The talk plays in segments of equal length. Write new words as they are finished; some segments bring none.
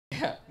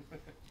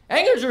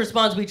Anger is a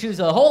response we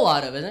choose a whole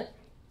lot of, isn't it?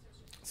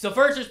 It's the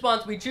first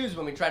response we choose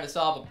when we try to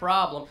solve a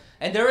problem,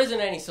 and there isn't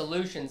any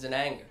solutions in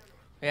anger.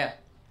 Yeah.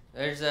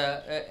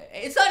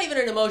 It's not even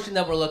an emotion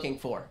that we're looking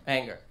for,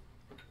 anger.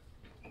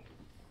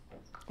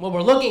 What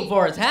we're looking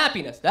for is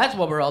happiness. That's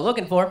what we're all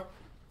looking for,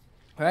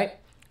 right?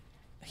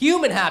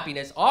 Human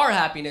happiness, our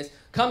happiness,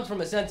 comes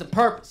from a sense of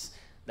purpose.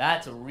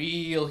 That's a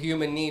real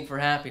human need for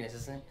happiness,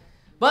 isn't it?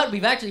 But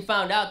we've actually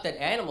found out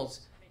that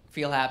animals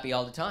feel happy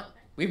all the time.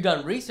 We've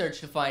done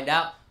research to find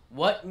out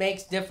what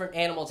makes different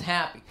animals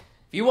happy.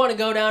 If you want to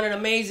go down an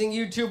amazing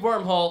YouTube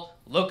wormhole,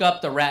 look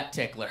up the rat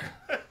tickler.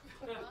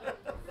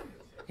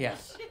 Yeah.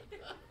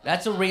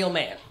 That's a real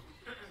man.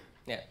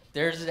 Yeah.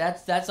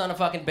 That's on a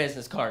fucking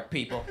business card,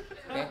 people.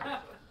 Okay?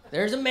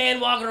 There's a man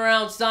walking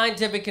around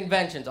scientific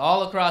conventions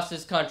all across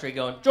this country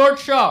going, George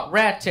Shaw,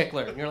 rat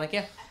tickler. And you're like,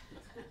 yeah,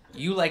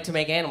 you like to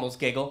make animals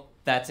giggle.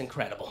 That's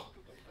incredible.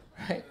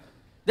 Right?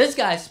 This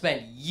guy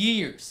spent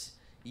years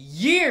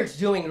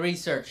doing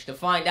research to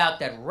find out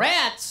that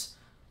rats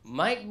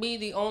might be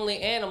the only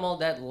animal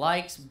that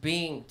likes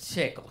being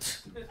tickled.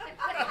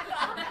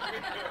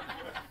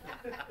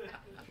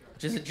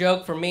 Which is a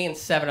joke for me and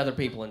 7 other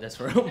people in this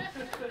room.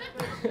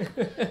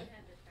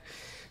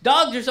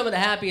 Dogs are some of the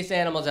happiest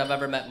animals I've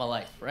ever met in my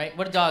life, right?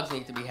 What do dogs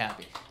need to be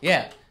happy?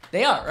 Yeah,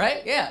 they are,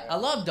 right? Yeah, I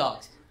love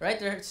dogs, right?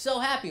 They're so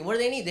happy. What do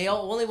they need? They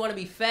only want to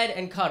be fed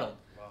and cuddled.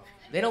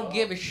 They don't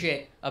give a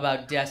shit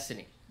about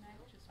destiny.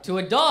 To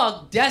a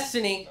dog,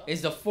 destiny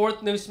is the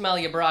 4th new smell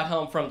you brought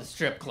home from the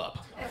strip club.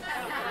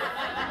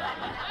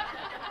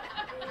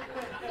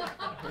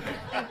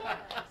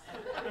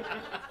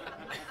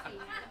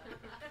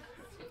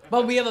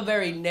 But we have a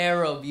very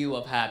narrow view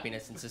of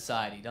happiness in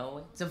society, don't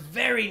we? It's a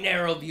very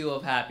narrow view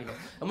of happiness.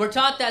 And we're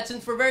taught that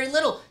since we're very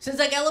little. Since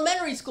like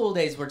elementary school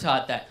days, we're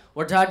taught that.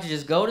 We're taught to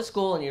just go to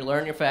school and you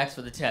learn your facts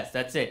for the test.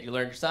 That's it. You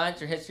learn your science,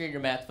 your history,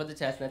 your math for the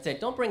test, and that's it.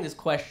 Don't bring this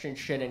question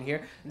shit in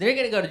here. Then you're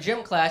going to go to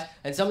gym class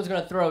and someone's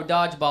going to throw a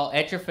dodgeball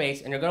at your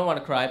face and you're going to want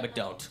to cry, but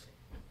don't.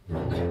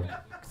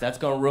 Because that's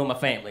going to ruin my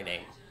family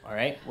name. All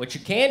right? What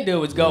you can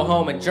do is go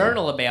home and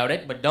journal about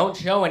it, but don't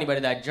show anybody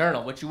that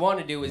journal. What you want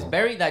to do is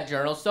bury that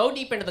journal so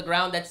deep into the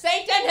ground that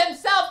Satan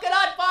himself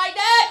cannot find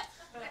it!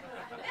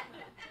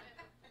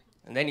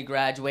 And then you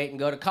graduate and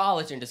go to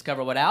college and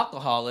discover what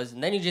alcohol is,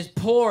 and then you just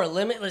pour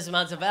limitless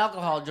amounts of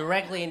alcohol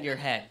directly into your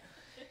head.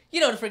 You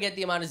don't forget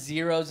the amount of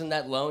zeros in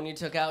that loan you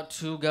took out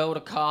to go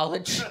to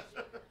college.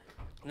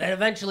 And then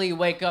eventually you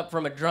wake up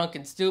from a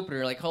drunken stupor.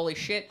 You're like, holy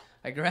shit,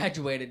 I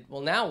graduated.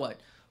 Well, now what?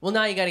 Well,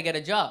 now you got to get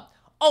a job.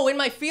 Oh, in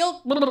my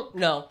field?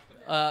 No.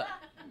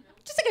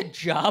 Just like a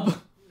job.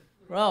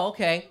 Oh,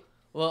 okay.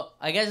 Well,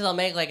 I guess I'll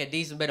make like a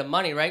decent bit of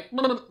money, right?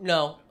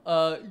 No.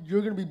 You're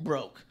going to be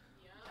broke.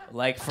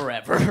 Like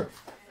forever.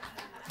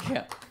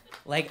 Yeah.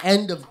 Like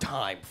end of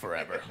time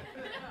forever.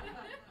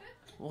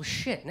 Well,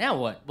 shit, now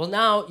what? Well,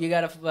 now you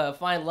got to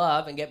find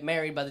love and get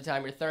married by the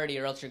time you're 30,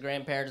 or else your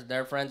grandparents and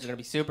their friends are going to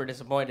be super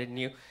disappointed in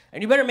you.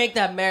 And you better make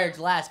that marriage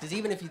last, because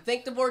even if you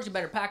think divorce, you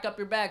better pack up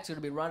your bags, so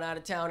it'll be run out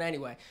of town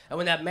anyway. And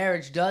when that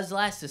marriage does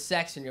last, the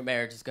sex in your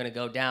marriage is going to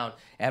go down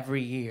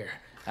every year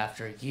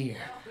after year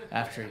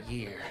after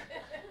year,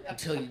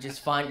 until you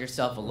just find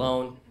yourself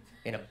alone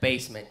in a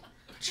basement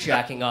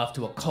jacking off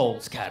to a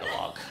Kohl's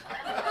catalog.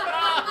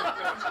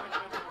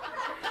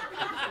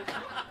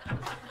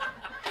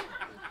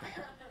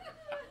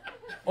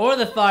 Or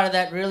the thought of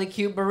that really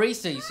cute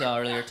barista you saw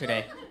earlier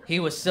today. He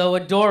was so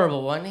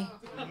adorable, wasn't he?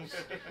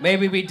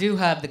 Maybe we do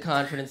have the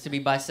confidence to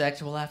be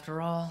bisexual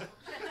after all.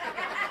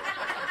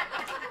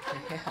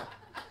 Yeah.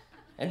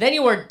 And then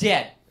you are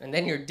dead. And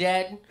then you're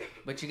dead,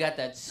 but you got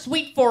that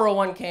sweet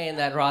 401k and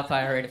that Roth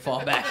IRA to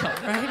fall back on,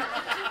 right?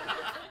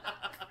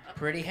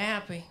 Pretty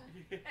happy.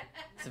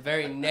 It's a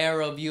very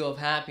narrow view of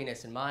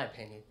happiness, in my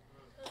opinion.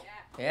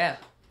 Yeah.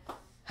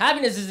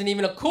 Happiness isn't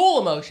even a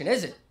cool emotion,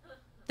 is it?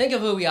 Think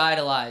of who we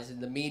idolize in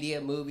the media,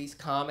 movies,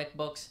 comic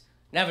books.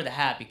 Never the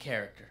happy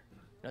character.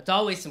 It's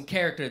always some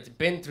character that's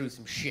been through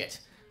some shit,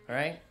 all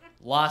right?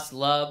 Lost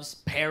loves,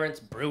 parents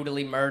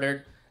brutally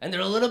murdered, and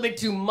they're a little bit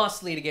too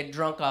muscly to get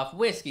drunk off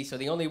whiskey, so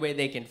the only way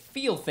they can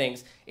feel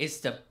things is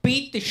to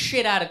beat the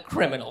shit out of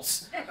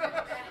criminals.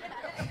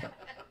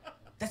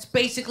 That's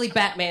basically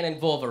Batman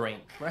and Wolverine,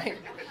 right?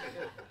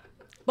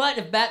 But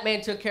if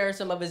Batman took care of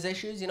some of his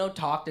issues,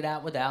 talked it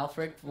out with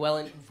Alfred,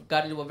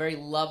 got into a very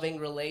loving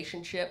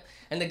relationship,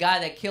 and the guy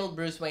that killed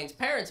Bruce Wayne's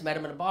parents met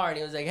him in a bar, and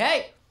he was like,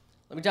 hey,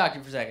 let me talk to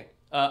you for a second.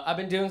 I've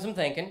been doing some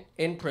thinking,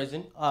 in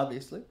prison,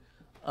 obviously,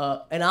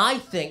 and I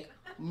think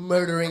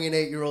murdering an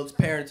 8-year-old's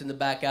parents in the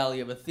back alley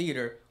of a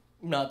theater,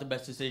 not the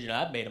best decision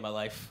I've made in my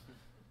life.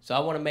 So I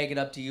want to make it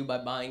up to you by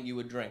buying you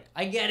a drink.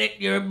 I get it,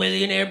 you're a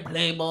billionaire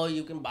playboy,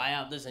 you can buy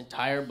out this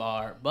entire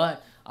bar,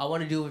 but I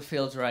want to do what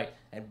feels right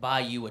and buy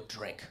you a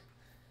drink.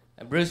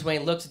 And Bruce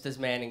Wayne looks at this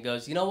man and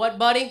goes, you know what,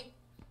 buddy?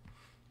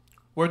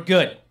 We're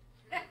good.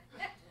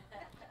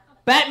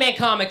 Batman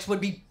comics would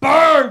be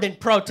burned in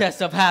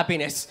protest of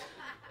happiness.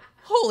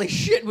 Holy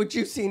shit, would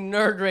you see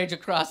nerd rage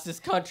across this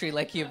country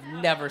like you've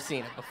never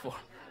seen it before.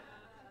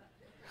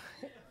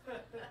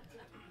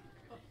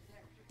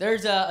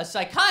 There's a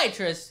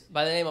psychiatrist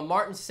by the name of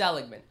Martin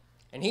Seligman,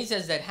 and he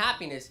says that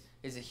happiness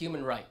is a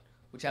human right,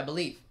 which I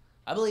believe.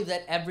 I believe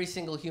that every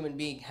single human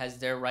being has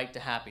their right to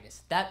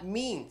happiness. That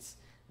means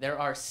there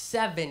are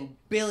 7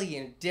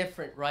 billion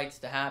different rights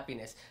to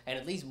happiness, and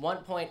at least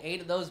 1.8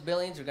 of those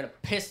billions are going to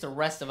piss the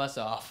rest of us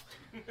off.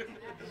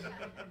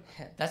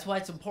 That's why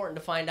it's important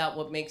to find out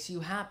what makes you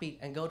happy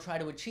and go try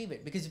to achieve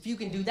it. Because if you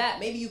can do that,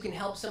 maybe you can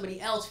help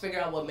somebody else figure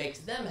out what makes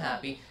them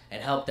happy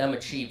and help them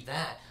achieve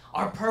that.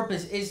 Our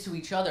purpose is to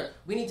each other.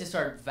 We need to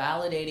start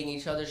validating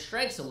each other's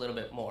strengths a little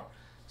bit more.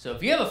 So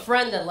if you have a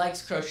friend that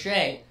likes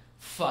crocheting,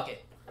 fuck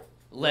it.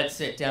 Let's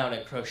sit down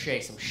and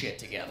crochet some shit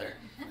together.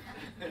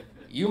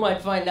 You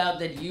might find out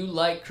that you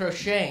like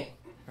crocheting,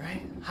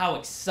 right? How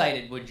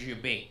excited would you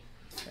be?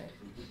 Right?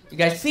 You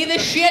guys see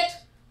this shit?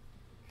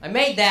 I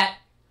made that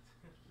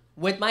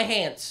with my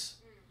hands.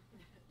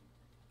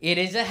 It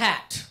is a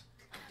hat.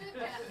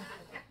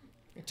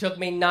 It took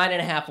me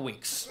 9.5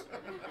 weeks.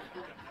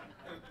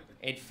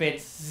 It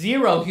fits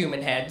 0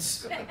 human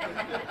heads.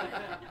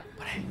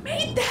 But I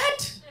made that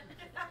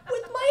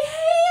with my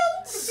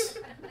hands.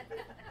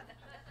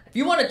 If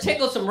you want to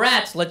tickle some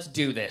rats, let's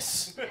do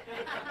this.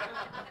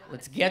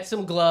 Let's get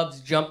some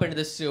gloves, jump into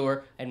the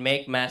sewer, and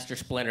make Master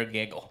Splinter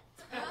giggle.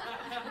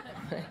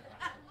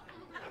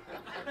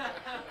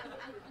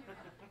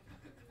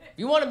 If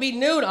you want to be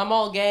nude, I'm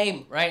all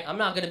game, right? I'm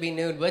not going to be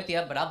nude with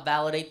you, but I'll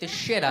validate the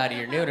shit out of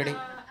your nudity.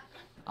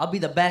 I'll be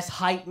the best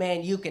hype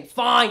man you can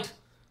find,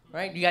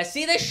 right? You guys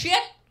see this shit?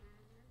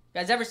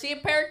 You guys ever see a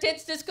pair of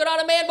tits this good on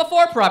a man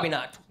before? Probably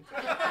not.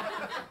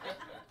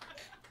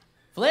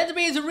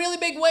 Philanthropy is a really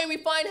big way we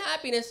find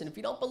happiness, and if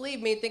you don't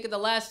believe me, think of the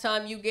last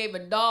time you gave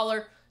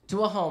 $1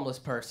 to a homeless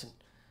person.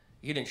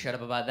 You didn't shut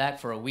up about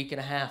that for a week and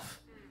a half,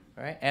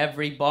 all right?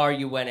 Every bar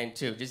you went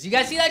into. You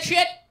guys see that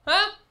shit?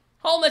 Huh?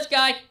 Homeless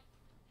guy.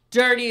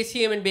 Dirtiest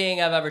human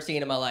being I've ever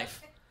seen in my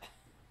life.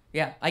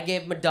 Yeah, I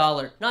gave him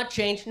 $1. Not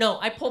change. No,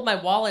 I pulled my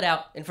wallet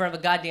out in front of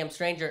a goddamn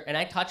stranger, and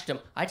I touched him.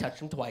 I touched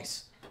him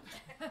twice.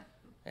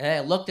 And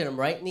I looked at him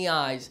right in the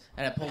eyes,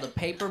 and I pulled a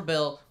paper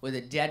bill with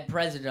a dead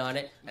president on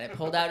it, and I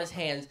pulled out his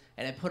hands,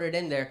 and I put it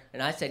in there,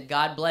 and I said,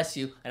 God bless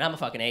you, and I'm a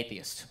fucking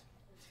atheist.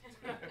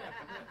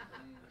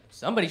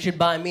 Somebody should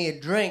buy me a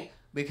drink,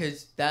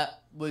 because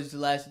that was the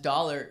last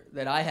 $1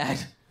 that I had.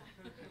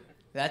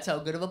 That's how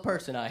good of a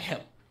person I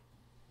am.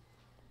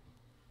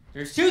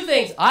 There's 2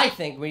 things I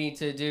think we need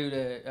to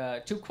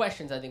do 2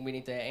 questions I think we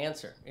need to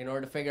answer in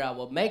order to figure out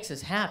what makes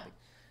us happy.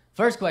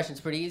 First question's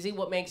pretty easy.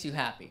 What makes you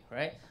happy,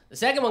 right? The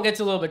second one gets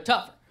a little bit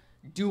tougher.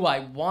 Do I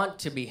want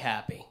to be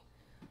happy?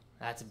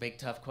 That's a big,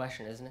 tough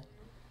question, isn't it?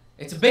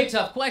 It's a big,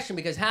 tough question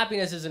because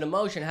happiness as an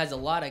emotion has a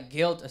lot of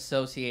guilt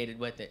associated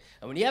with it.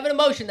 And when you have an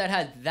emotion that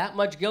has that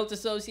much guilt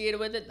associated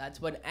with it,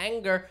 that's when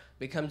anger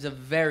becomes a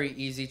very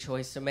easy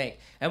choice to make.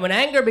 And when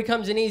anger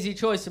becomes an easy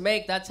choice to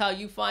make, that's how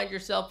you find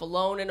yourself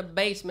alone in a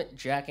basement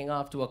jacking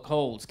off to a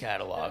Kohl's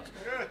catalog.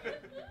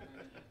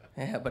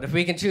 Yeah, but if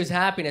we can choose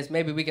happiness,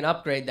 maybe we can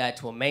upgrade that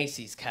to a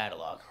Macy's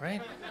catalog,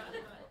 right?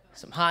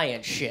 Some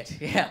high-end shit,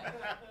 yeah.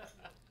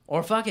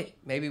 Or fuck it,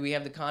 maybe we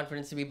have the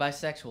confidence to be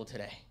bisexual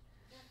today.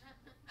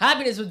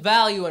 Happiness with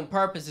value and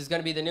purpose is going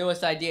to be the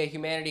newest idea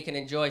humanity can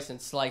enjoy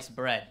since sliced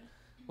bread,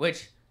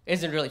 which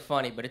isn't really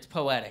funny, but it's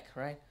poetic,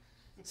 right?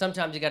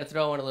 Sometimes you got to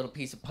throw in a little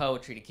piece of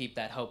poetry to keep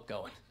that hope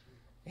going.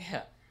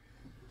 Yeah.